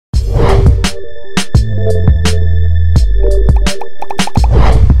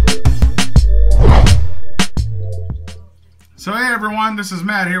everyone, this is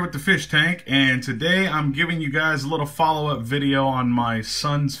Matt here with the fish tank, and today I'm giving you guys a little follow-up video on my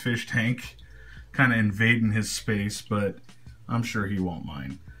son's fish tank. Kind of invading his space, but I'm sure he won't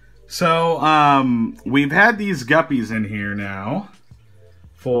mind. So, we've had these guppies in here now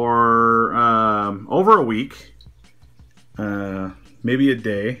for over a week, maybe a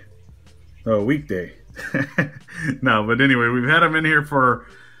day, a weekday. No, but anyway, we've had them in here for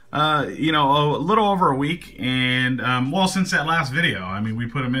you know, a little over a week, and well, since that last video. I mean, we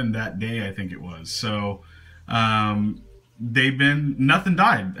put them in that day, I think it was. So they've been, nothing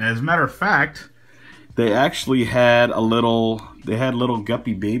died. As a matter of fact, they actually had little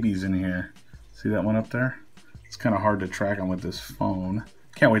guppy babies in here. See that one up there? It's kind of hard to track on with this phone.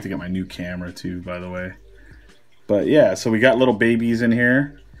 Can't wait to get my new camera too, by the way. But yeah, so we got little babies in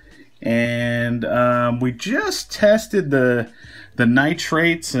here, and we just tested the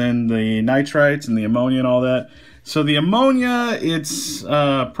nitrates and the nitrites and the ammonia and all that. So the ammonia, it's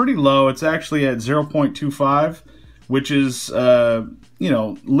pretty low. It's actually at 0.25, which is you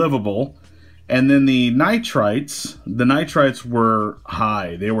know, livable. And then the nitrites were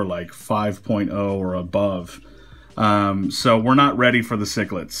high. They were like 5.0 or above. So we're not ready for the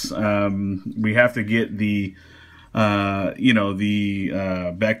cichlids. We have to get the you know, the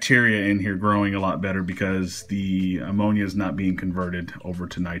bacteria in here growing a lot better, because the ammonia is not being converted over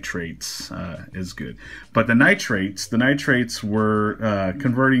to nitrates is good. But the nitrates were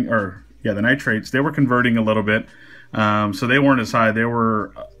converting, or yeah, the nitrates, they were converting a little bit. So they weren't as high. They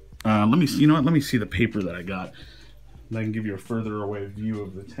were, let me see, you know what, let me see the paper that I got. And I can give you a further away view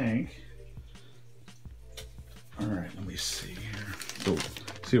of the tank. All right, let me see here. So,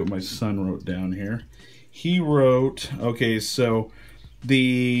 see what my son wrote down here. He wrote, okay, so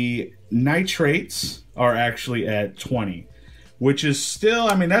the nitrates are actually at 20, which is still,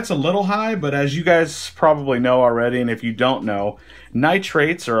 I mean, that's a little high, but as you guys probably know already, and if you don't know,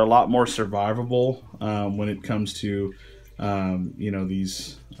 nitrates are a lot more survivable when it comes to, you know,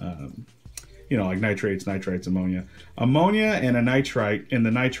 these, you know, like nitrates, nitrites, ammonia. Ammonia and a nitrite, and the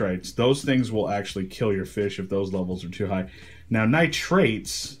nitrites, those things will actually kill your fish if those levels are too high. Now,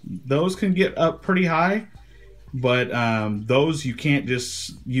 nitrates, those can get up pretty high, but those you can't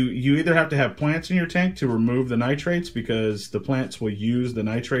just, you either have to have plants in your tank to remove the nitrates, because the plants will use the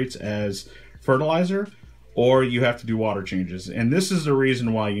nitrates as fertilizer, or you have to do water changes. And this is the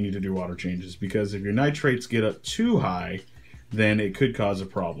reason why you need to do water changes, because if your nitrates get up too high, then it could cause a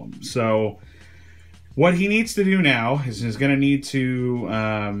problem. So what he needs to do now is he's going to need to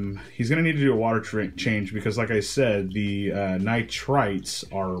do a water change, because like I said, the nitrites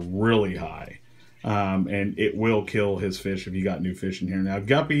are really high, and it will kill his fish if you got new fish in here. Now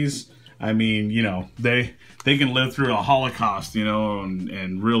guppies, I mean, you know, they can live through a holocaust, you know,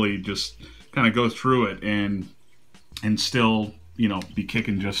 and really just kind of go through it and still, you know, be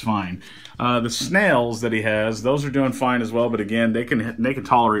kicking just fine. The snails that he has, those are doing fine as well, but again, they can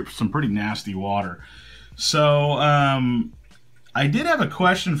tolerate some pretty nasty water. So I did have a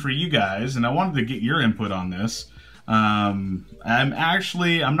question for you guys, and I wanted to get your input on this. I'm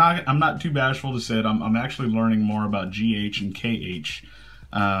not too bashful to say it. I'm actually learning more about GH and KH.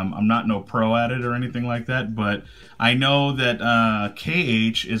 I'm not no pro at it or anything like that, but I know that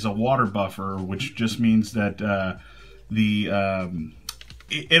KH is a water buffer, which just means that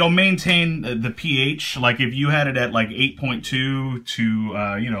it'll maintain the pH. Like if you had it at like 8.2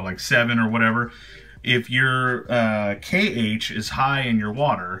 to you know, like 7 or whatever, if your KH is high in your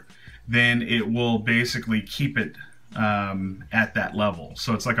water, then it will basically keep it at that level.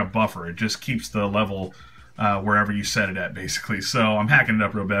 So it's like a buffer. It just keeps the level wherever you set it at, basically. So I'm hacking it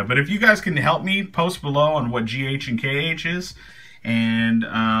up real bad. But if you guys can help me, post below on what GH and KH is. And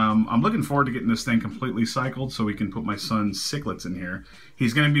I'm looking forward to getting this thing completely cycled so we can put my son's cichlids in here.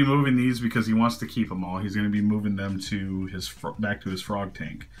 He's going to be moving these because he wants to keep them all. He's going to be moving them to his back to his frog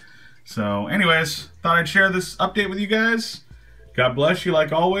tank. So anyways, thought I'd share this update with you guys. God bless you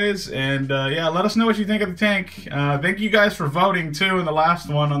like always, and yeah, let us know what you think of the tank. Thank you guys for voting too in the last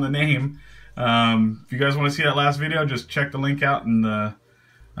one on the name. If you guys want to see that last video, just check the link out in the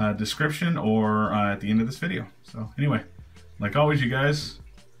description or at the end of this video. So anyway, like always, you guys,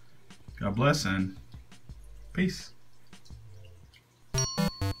 God bless and peace.